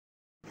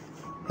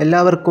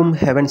എല്ലാവർക്കും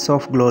heavens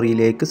of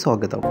ഗ്ലോറിയിലേക്ക്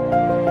സ്വാഗതം.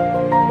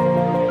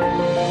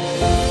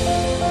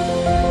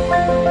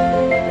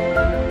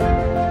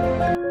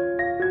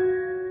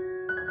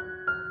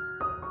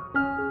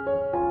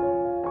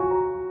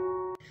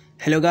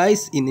 Hello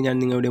guys, ഇന്ന് ഞാൻ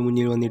നിങ്ങളുടെ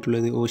മുന്നിൽ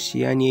വന്നിട്ടുള്ളത്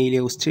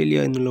ഓഷ്യാനിയയിലെ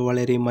ഓസ്ട്രേലിയ എന്നുള്ള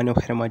വളരെ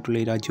മനോഹരമായിട്ടുള്ള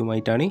ഈ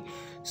രാജ്യവുമായിട്ടാണ്.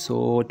 So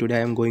today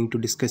I am going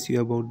to discuss you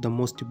about the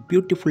most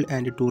beautiful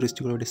and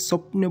ടൂറിസ്റ്റുകളുടെ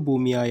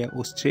സ്വപ്നഭൂമിയായ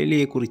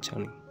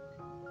ഓസ്ട്രേലിയയെക്കുറിച്ചാണ്.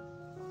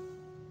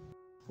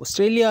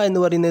 Australia എന്ന്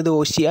പറയുന്നത്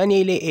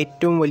ഓഷ്യാനിയയിലെ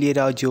ഏറ്റവും വലിയ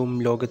രാജ്യവും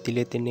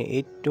ലോകത്തിലെ തന്നെ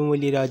ഏറ്റവും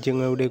വലിയ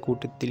രാജ്യങ്ങളുടെ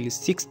കൂട്ടത്തിൽ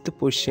 6th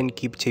പൊസിഷൻ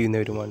കീപ്പ്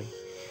ചെയ്യുന്നവരുമാണ്.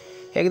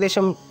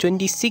 ഏകദേശം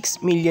 26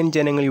 മില്യൺ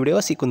ജനങ്ങൾ ഇവിടെ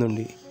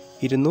വസിക്കുന്നുണ്ട്.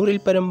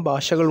 200-ൽ പരം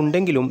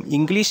ഭാഷകളുണ്ടെങ്കിലും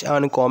ഇംഗ്ലീഷ്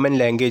ആണ് കോമൺ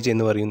ലാംഗ്വേജ്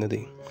എന്ന് പറയുന്നത്.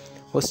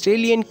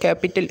 ഓസ്ട്രേലിയൻ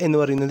ക്യാപിറ്റൽ എന്ന്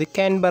പറയുന്നത്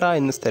കാൻബറ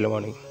എന്ന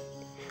സ്ഥലമാണ്.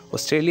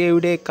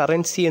 ഓസ്ട്രേലിയയുടെ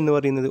കറൻസി എന്ന്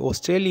പറയുന്നത്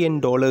ഓസ്ട്രേലിയൻ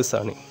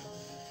ഡോളേഴ്സാണ്.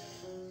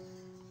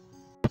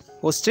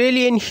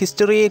 ഓസ്ട്രേലിയൻ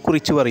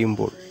ഹിസ്റ്ററിയെക്കുറിച്ച്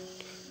പറയുമ്പോൾ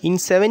ഇൻ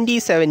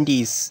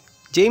 1770s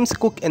ജെയിംസ്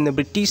കുക്ക് എന്ന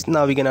ബ്രിട്ടീഷ്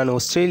നാവികനാണ്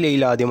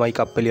ഓസ്ട്രേലിയയിൽ ആദ്യമായി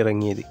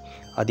കപ്പലിറങ്ങിയത്.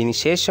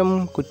 അതിനുശേഷം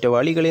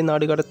കുറ്റവാളികളെ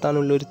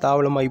നാടുകടത്താനുള്ള ഒരു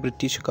താവളമായി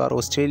ബ്രിട്ടീഷുകാർ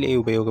ഓസ്ട്രേലിയയെ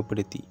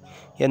ഉപയോഗപ്പെടുത്തി.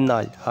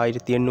 എന്നാൽ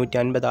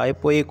 1850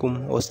 ആയപ്പോഴേക്കും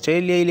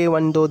ഓസ്ട്രേലിയയിലെ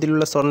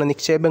വൻതോതിലുള്ള സ്വർണ്ണ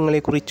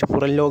നിക്ഷേപങ്ങളെക്കുറിച്ച്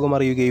പുറം ലോകം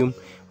അറിയുകയും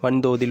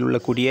വൻതോതിലുള്ള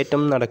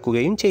കുടിയേറ്റം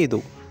നടക്കുകയും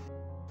ചെയ്തു.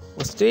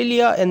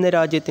 ഓസ്ട്രേലിയ എന്ന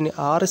രാജ്യത്തിന്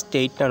 6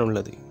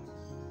 സ്റ്റേറ്റാണുള്ളത്.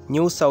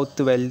 New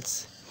south Wales,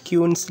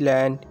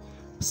 Queensland,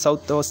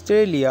 south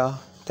Australia,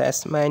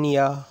 താസ്മാനിയ,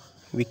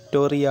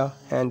 Victoria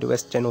and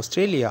western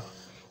Australia.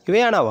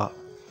 ഇവയാണവ.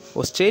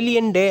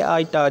 Australian day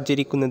ആയിട്ട്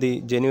ആചരിക്കുന്നത്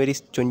ജനുവരി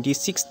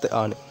 26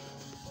 ആണ്.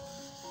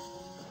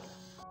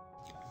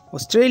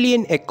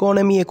 ഓസ്ട്രേലിയൻ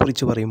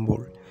എക്കോണമിയെക്കുറിച്ച്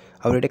പറയുമ്പോൾ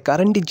അവരുടെ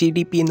കറണ്ട്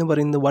GDP എന്ന്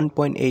പറയുന്നത്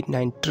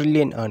 1.89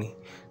 ട്രില്യൺ ആണ്.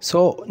 സോ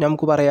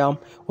നമുക്ക് പറയാം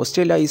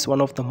Australia is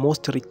one of the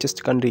most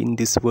richest country in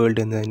this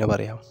world എന്ന് തന്നെ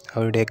പറയാം.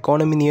 അവരുടെ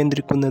എക്കോണമി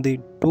നിയന്ത്രിക്കുന്നത്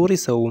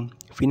ടൂറിസവും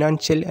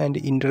ഫിനാൻഷ്യൽ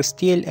ആൻഡ്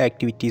ഇൻഡസ്ട്രിയൽ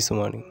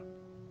ആക്ടിവിറ്റീസുമാണ്.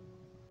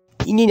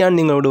 ഇനി ഞാൻ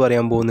നിങ്ങളോട്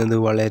പറയാൻ പോകുന്നത്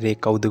വളരെ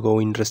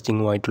കൗതുകവും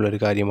ഇൻട്രസ്റ്റിങ്ങുമായിട്ടുള്ളൊരു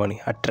കാര്യമാണ്.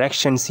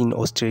 Attractions in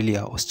Australia.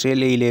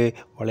 ഓസ്ട്രേലിയയിലെ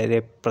വളരെ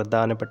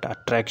പ്രധാനപ്പെട്ട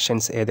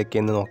അട്രാക്ഷൻസ്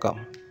ഏതൊക്കെയെന്ന് നോക്കാം.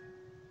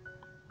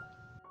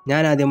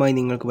 ഞാൻ ആദ്യമായി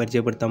നിങ്ങൾക്ക്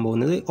പരിചയപ്പെടുത്താൻ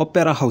പോകുന്നത്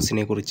ഒപ്പേറ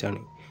ഹൗസിനെ കുറിച്ചാണ്.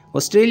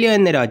 ഓസ്ട്രേലിയ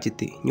എന്ന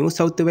രാജ്യത്ത് ന്യൂ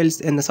സൗത്ത്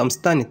വെയിൽസ് എന്ന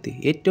സംസ്ഥാനത്ത്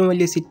ഏറ്റവും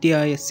വലിയ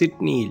സിറ്റിയായ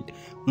സിഡ്നിയിൽ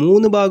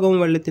 3 ഭാഗവും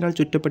വെള്ളത്തിനാൽ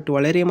ചുറ്റപ്പെട്ട്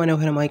വളരെ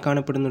മനോഹരമായി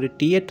കാണപ്പെടുന്ന ഒരു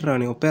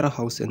തിയേറ്ററാണ് ഒപ്പേറ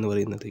ഹൗസ് എന്ന്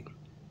പറയുന്നത്.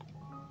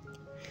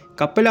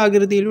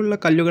 കപ്പലാകൃതിയിലുള്ള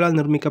കല്ലുകളാൽ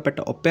നിർമ്മിക്കപ്പെട്ട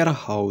ഒപ്പേറ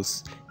ഹൗസ്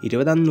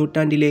 20ാം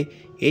നൂറ്റാണ്ടിലെ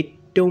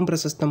ഏറ്റവും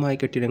പ്രശസ്തമായ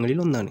കെട്ടിടങ്ങളിൽ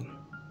ഒന്നാണ്.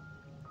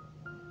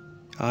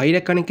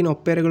 ആയിരക്കണക്കിന്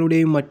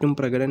ഒപ്പേറകളുടെയും മറ്റും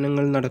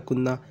പ്രകടനങ്ങൾ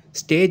നടക്കുന്ന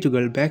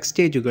സ്റ്റേജുകൾ, ബാക്ക്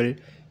സ്റ്റേജുകൾ,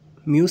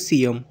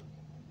 മ്യൂസിയം,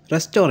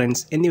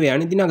 റെസ്റ്റോറൻറ്റ്സ്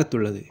എന്നിവയാണ്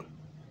ഇതിനകത്തുള്ളത്.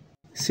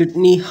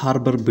 സിഡ്നി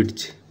ഹാർബർ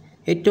ബ്രിഡ്ജ്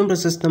ഏറ്റവും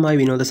പ്രശസ്തമായ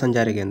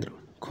വിനോദസഞ്ചാര കേന്ദ്രം.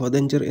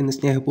 ഖോദഞ്ചർ എന്ന്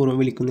സ്നേഹപൂർവ്വം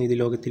വിളിക്കുന്ന ഇത്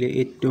ലോകത്തിലെ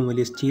ഏറ്റവും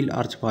വലിയ സ്റ്റീൽ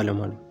ആർച്ച്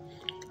പാലമാണ്.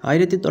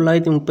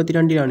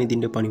 1932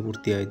 ഇതിൻ്റെ പണി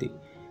പൂർത്തിയായത്.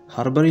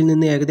 ഹാർബറിൽ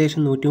നിന്ന്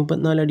ഏകദേശം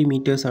 134 അടി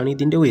മീറ്റേഴ്സാണ്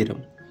ഇതിൻ്റെ ഉയരം.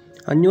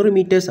 500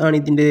 മീറ്റേഴ്സ് ആണ്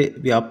ഇതിൻ്റെ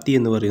വ്യാപ്തി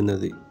എന്ന്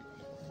പറയുന്നത്.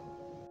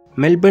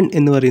 മെൽബൺ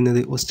എന്ന്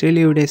പറയുന്നത്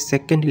ഓസ്ട്രേലിയയുടെ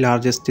 2nd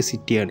ലാർജസ്റ്റ്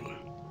സിറ്റിയാണ്.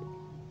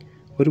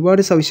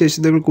 ഒരുപാട്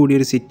സവിശേഷതകൾ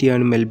കൂടിയൊരു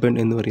സിറ്റിയാണ് മെൽബൺ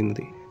എന്ന്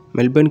പറയുന്നത്.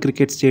 മെൽബൺ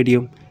ക്രിക്കറ്റ്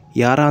സ്റ്റേഡിയം,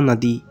 യാറ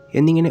നദി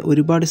എന്നിങ്ങനെ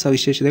ഒരുപാട്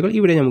സവിശേഷതകൾ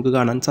ഇവിടെ നമുക്ക്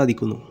കാണാൻ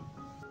സാധിക്കുന്നു.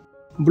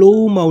 Blue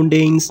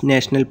mountains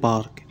national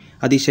park.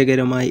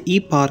 അതിശയകരമായ ഈ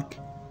പാർക്ക്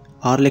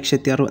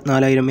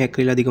 6,64,000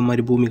 ഏക്കറിലധികം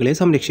മരുഭൂമികളെ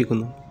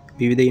സംരക്ഷിക്കുന്നു.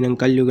 വിവിധ ഇനം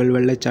കല്ലുകൾ,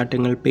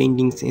 വെള്ളച്ചാട്ടങ്ങൾ,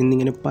 പെയിൻറ്റിങ്സ്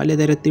എന്നിങ്ങനെ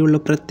പലതരത്തിലുള്ള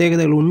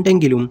പ്രത്യേകതകൾ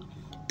ഉണ്ടെങ്കിലും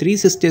 3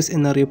 സിസ്റ്റേഴ്സ്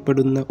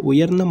എന്നറിയപ്പെടുന്ന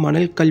ഉയർന്ന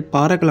മണൽക്കൽ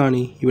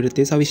പാറകളാണ്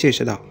ഇവിടുത്തെ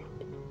സവിശേഷത.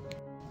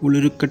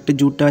 ഉളുരുക്കട്ട്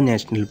ജൂട്ട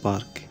നാഷണൽ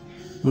പാർക്ക്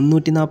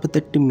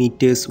 348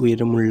 മീറ്റേഴ്സ്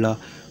ഉയരമുള്ള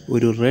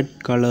ഒരു റെഡ്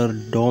കളർ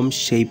ഡോം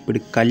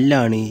ഷേപ്പ്ഡ്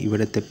കല്ലാണ്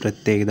ഇവിടുത്തെ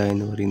പ്രത്യേകത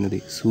എന്ന് പറയുന്നത്.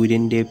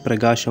 സൂര്യൻ്റെ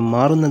പ്രകാശം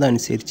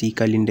മാറുന്നതനുസരിച്ച് ഈ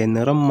കല്ലിൻ്റെ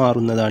നിറം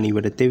മാറുന്നതാണ്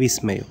ഇവിടുത്തെ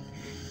വിസ്മയം.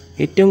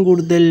 ഏറ്റവും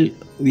കൂടുതൽ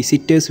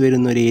വിസിറ്റേഴ്സ്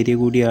വരുന്ന ഒരു ഏരിയ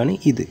കൂടിയാണ്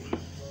ഇത്.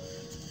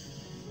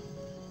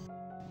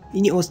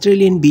 ഇനി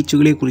ഓസ്ട്രേലിയൻ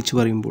ബീച്ചുകളെ കുറിച്ച്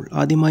പറയുമ്പോൾ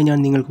ആദ്യമായി ഞാൻ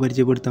നിങ്ങൾക്ക്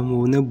പരിചയപ്പെടുത്താൻ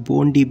പോകുന്നത്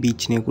ബോണ്ടി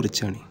ബീച്ചിനെ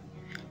കുറിച്ചാണ്.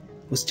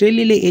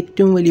 ഓസ്ട്രേലിയയിലെ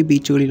ഏറ്റവും വലിയ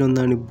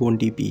ബീച്ചുകളിലൊന്നാണ്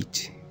ബോണ്ടി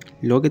ബീച്ച്.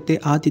 ലോകത്തെ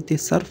ആദ്യത്തെ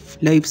സർഫ്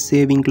ലൈഫ്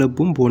സേവിംഗ്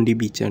ക്ലബ്ബും ബോണ്ടി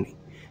ബീച്ചാണ്.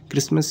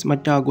 ക്രിസ്മസ്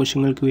മറ്റ്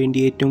ആഘോഷങ്ങൾക്ക് വേണ്ടി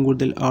ഏറ്റവും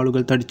കൂടുതൽ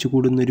ആളുകൾ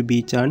തടിച്ചുകൂടുന്ന ഒരു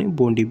ബീച്ചാണ്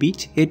ബോണ്ടി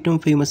ബീച്ച്. ഏറ്റവും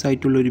ഫേമസ്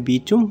ആയിട്ടുള്ളൊരു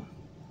ബീച്ചും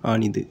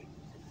ആണിത്.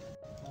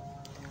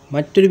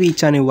 മറ്റൊരു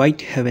ബീച്ചാണ്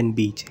വൈറ്റ് ഹെവൻ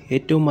ബീച്ച്.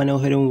 ഏറ്റവും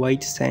മനോഹരവും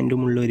വൈറ്റ്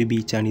സാൻഡുമുള്ള ഒരു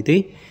ബീച്ചാണിത്.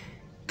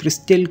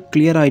 ക്രിസ്റ്റൽ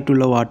ക്ലിയർ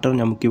ആയിട്ടുള്ള വാട്ടർ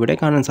നമുക്കിവിടെ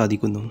കാണാൻ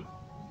സാധിക്കുന്നു.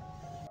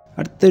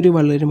 അടുത്തൊരു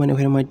വളരെ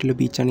മനോഹരമായിട്ടുള്ള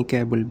ബീച്ചാണ്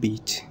കേബിൾ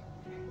ബീച്ച്.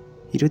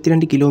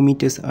 22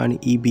 കിലോമീറ്റേഴ്സ് ആണ്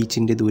ഈ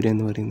ബീച്ചിൻ്റെ ദൂരം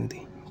എന്ന് പറയുന്നത്.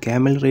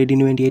 ക്യാമൽ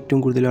റൈഡിന് വേണ്ടി ഏറ്റവും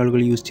കൂടുതൽ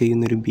ആളുകൾ യൂസ്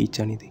ചെയ്യുന്നൊരു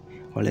ബീച്ചാണിത്.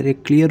 വളരെ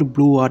ക്ലിയർ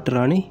ബ്ലൂ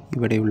വാട്ടറാണ്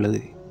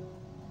ഇവിടെയുള്ളത്.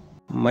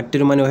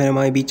 മറ്റൊരു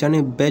മനോഹരമായ ബീച്ചാണ്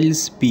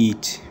ബെൽസ്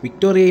ബീച്ച്.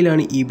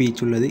 വിക്ടോറിയയിലാണ് ഈ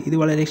ബീച്ച് ഉള്ളത്. ഇത്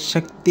വളരെ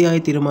ശക്തിയായ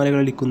തിരമാലകൾ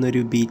അടിക്കുന്ന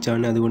ഒരു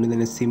ബീച്ചാണ്. അതുകൊണ്ട്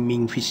തന്നെ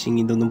സ്വിമ്മിങ്, ഫിഷിങ്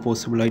ഇതൊന്നും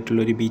പോസിബിൾ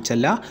ആയിട്ടുള്ളൊരു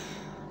ബീച്ചല്ല.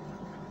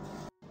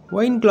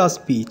 വൈൻ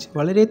ഗ്ലാസ് ബീച്ച്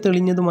വളരെ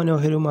തെളിഞ്ഞതും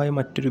മനോഹരവുമായ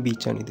മറ്റൊരു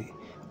ബീച്ചാണിത്.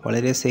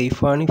 വളരെ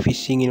സേഫാണ്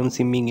ഫിഷിങ്ങിനും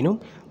സ്വിമ്മിങ്ങിനും.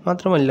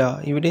 മാത്രമല്ല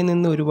ഇവിടെ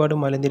നിന്ന് ഒരുപാട്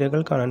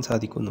മലനിരകൾ കാണാൻ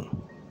സാധിക്കുന്നു.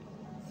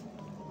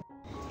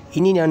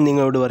 ഇനി ഞാൻ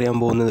നിങ്ങളോട് പറയാൻ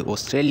പോകുന്നത്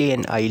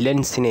ഓസ്ട്രേലിയൻ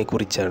ഐലൻഡ്സിനെ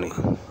കുറിച്ചാണ്.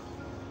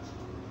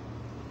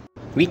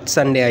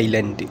 വിറ്റ്സൺഡേ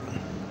island.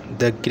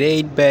 The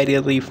great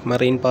barrier reef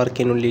marine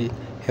പാർക്കിനുള്ളിൽ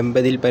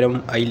 80-ൽ പരം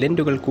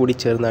ഐലൻഡുകൾ കൂടി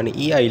ചേർന്നാണ്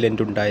ഈ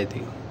ഐലൻഡ് ഉണ്ടായത്.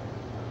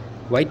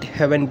 വൈറ്റ്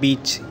ഹെവൻ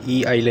ബീച്ച് ഈ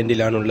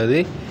ഐലൻഡിലാണുള്ളത്.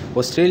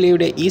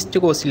 ഓസ്ട്രേലിയയുടെ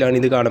ഈസ്റ്റ് കോസ്റ്റിലാണ്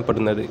ഇത്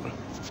കാണപ്പെടുന്നത്.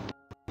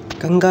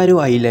 Kangaroo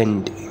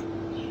island.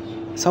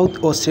 സൗത്ത്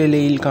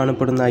ഓസ്ട്രേലിയയിൽ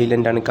കാണപ്പെടുന്ന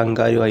ഐലൻഡാണ്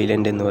കങ്കാരു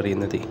ഐലൻഡ് എന്ന്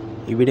പറയുന്നത്.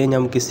 ഇവിടെ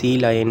നമുക്ക് സീ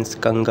ലയൺസ്,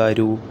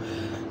 കങ്കാരു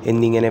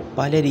എന്നിങ്ങനെ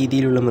പല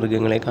രീതിയിലുള്ള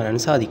മൃഗങ്ങളെ കാണാൻ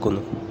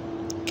സാധിക്കുന്നു.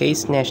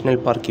 Case national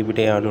park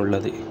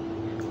ഇവിടെയാണുള്ളത്.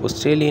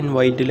 Australian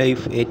wild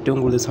life ഏറ്റവും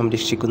കൂടുതൽ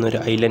സംരക്ഷിക്കുന്ന ഒരു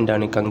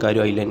ഐലൻഡാണ് കങ്കാരു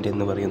ഐലൻഡ്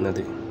എന്ന്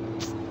പറയുന്നത്.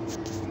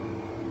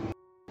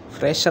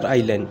 ഫ്രേഷർ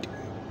ഐലൻഡ്.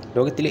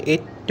 ലോകത്തിലെ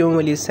ഏറ്റവും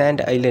വലിയ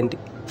സാൻഡ് ഐലൻഡ്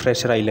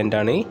ഫ്രേഷർ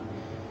ഐലൻഡാണ്.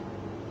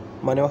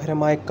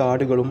 മനോഹരമായ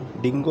കാടുകളും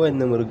ഡിങ്കോ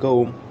എന്ന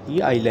മൃഗവും ഈ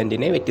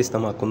ഐലൻഡിനെ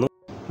വ്യത്യസ്തമാക്കുന്നു.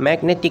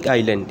 Magnetic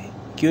island.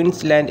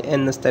 ക്യൂൻസ്ലാൻഡ്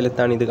എന്ന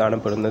സ്ഥലത്താണ് ഇത്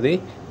കാണപ്പെടുന്നത്.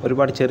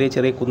 ഒരുപാട് ചെറിയ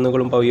ചെറിയ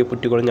കുന്നുകളും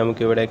പവിഴപ്പുറ്റുകളും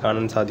നമുക്കിവിടെ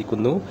കാണാൻ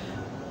സാധിക്കുന്നു.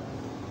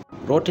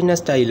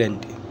 റോട്ടിനെസ്റ്റ്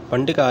ഐലൻഡ്.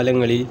 പണ്ട്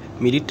കാലങ്ങളിൽ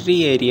മിലിറ്ററി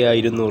ഏരിയ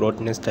ആയിരുന്നു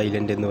റോട്ടിനെസ്റ്റ്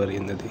ഐലൻഡ് എന്ന്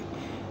പറയുന്നത്.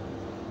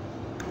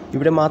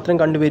 ഇവിടെ മാത്രം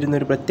കണ്ടുവരുന്ന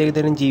ഒരു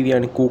പ്രത്യേകതരം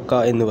ജീവിയാണ് കൂക്ക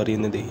എന്ന്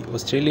പറയുന്നത്.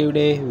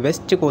 ഓസ്ട്രേലിയയുടെ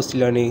വെസ്റ്റ്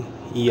കോസ്റ്റിലാണ്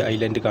ഈ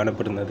ഐലൻഡ്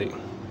കാണപ്പെടുന്നത്.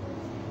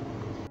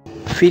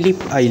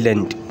 Philip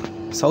island.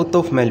 South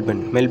of Melbourne.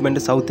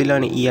 മെൽബണിൻ്റെ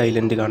സൗത്തിലാണ് ഈ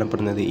ഐലൻഡ്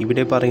കാണപ്പെടുന്നത്.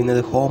 ഇവിടെ പറയുന്നത്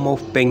ഹോം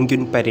ഓഫ്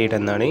പെൻഗ്വിൻ പരേഡ്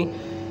എന്നാണ്.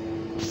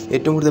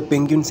 ഏറ്റവും കൂടുതൽ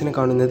പെൻഗ്വിൻസിനെ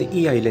കാണുന്നത്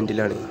ഈ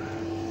ഐലൻഡിലാണ്.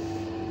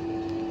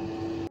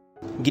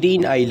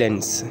 Green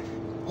islands.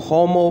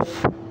 Home of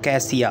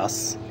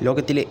കാസിയാസ്.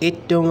 ലോകത്തിലെ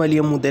ഏറ്റവും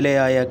വലിയ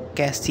മുതലയായ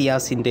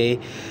കാസിയാസിൻ്റെ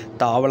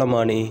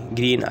താവളമാണ്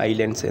ഗ്രീൻ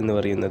ഐലൻഡ്സ് എന്ന്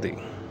പറയുന്നത്.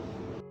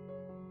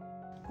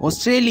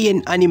 Australian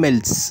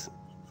animals.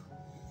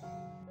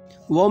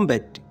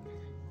 വോംബറ്റ്.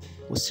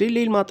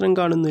 ഓസ്ട്രേലിയയിൽ മാത്രം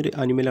കാണുന്ന ഒരു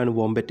അനിമലാണ്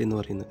വോംബറ്റ് എന്ന്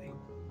പറയുന്നത്.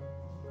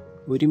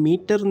 1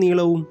 മീറ്റർ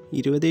നീളവും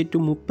 20 to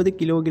 30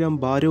 കിലോഗ്രാം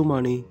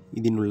ഭാരവുമാണ്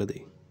ഇതിനുള്ളത്.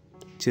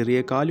 ചെറിയ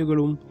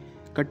കാലുകളും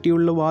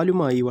കട്ടിയുള്ള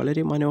വാലുമായി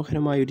വളരെ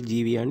മനോഹരമായ ഒരു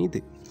ജീവിയാണിത്.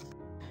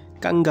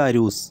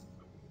 കങ്കാരൂസ്.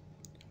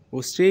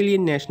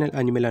 ഓസ്ട്രേലിയൻ നാഷണൽ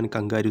അനിമലാണ്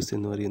കങ്കാരൂസ്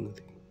എന്ന്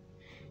പറയുന്നത്.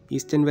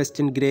 Eastern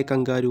western grey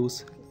Kangaroos,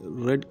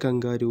 red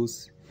Kangaroos,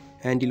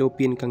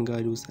 ആൻറ്റിലോപ്പിയൻ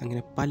Kangaroos,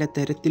 അങ്ങനെ പല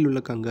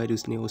തരത്തിലുള്ള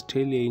കങ്കാരൂസിനെ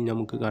ഓസ്ട്രേലിയയിൽ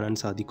നമുക്ക് കാണാൻ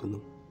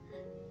സാധിക്കുന്നു.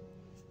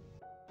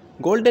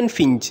 Golden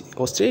Finch.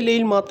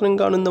 ഓസ്ട്രേലിയയിൽ മാത്രം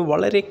കാണുന്ന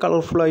വളരെ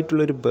കളർഫുൾ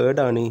ആയിട്ടുള്ളൊരു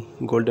ബേർഡാണ്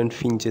ഗോൾഡൻ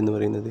ഫിഞ്ച് എന്ന്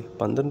പറയുന്നത്.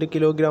 12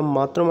 കിലോഗ്രാം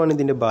മാത്രമാണ്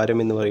ഇതിൻ്റെ ഭാരം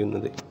എന്ന്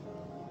പറയുന്നത്.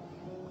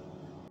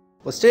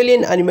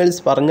 ഓസ്ട്രേലിയൻ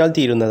അനിമൽസ് പറഞ്ഞാൽ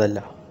തീരുന്നതല്ല.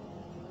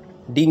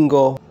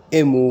 ഡിങ്കോ,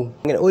 എമു,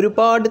 അങ്ങനെ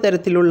ഒരുപാട്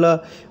തരത്തിലുള്ള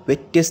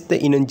വ്യത്യസ്ത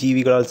ഇനം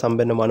ജീവികളാൽ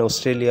സമ്പന്നമാണ്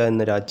ഓസ്ട്രേലിയ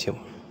എന്ന രാജ്യം.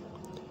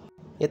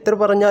 എത്ര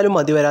പറഞ്ഞാലും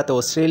മതിവരാത്ത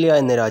ഓസ്ട്രേലിയ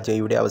എന്ന രാജ്യം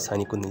ഇവിടെ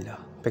അവസാനിക്കുന്നില്ല.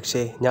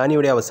 പക്ഷേ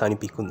ഞാനിവിടെ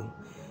അവസാനിപ്പിക്കുന്നു.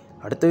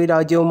 അടുത്തൊരു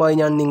രാജ്യവുമായി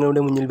ഞാൻ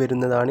നിങ്ങളുടെ മുന്നിൽ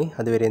വരുന്നതാണ്.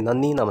 അതുവരെ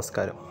നന്ദി,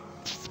 നമസ്കാരം.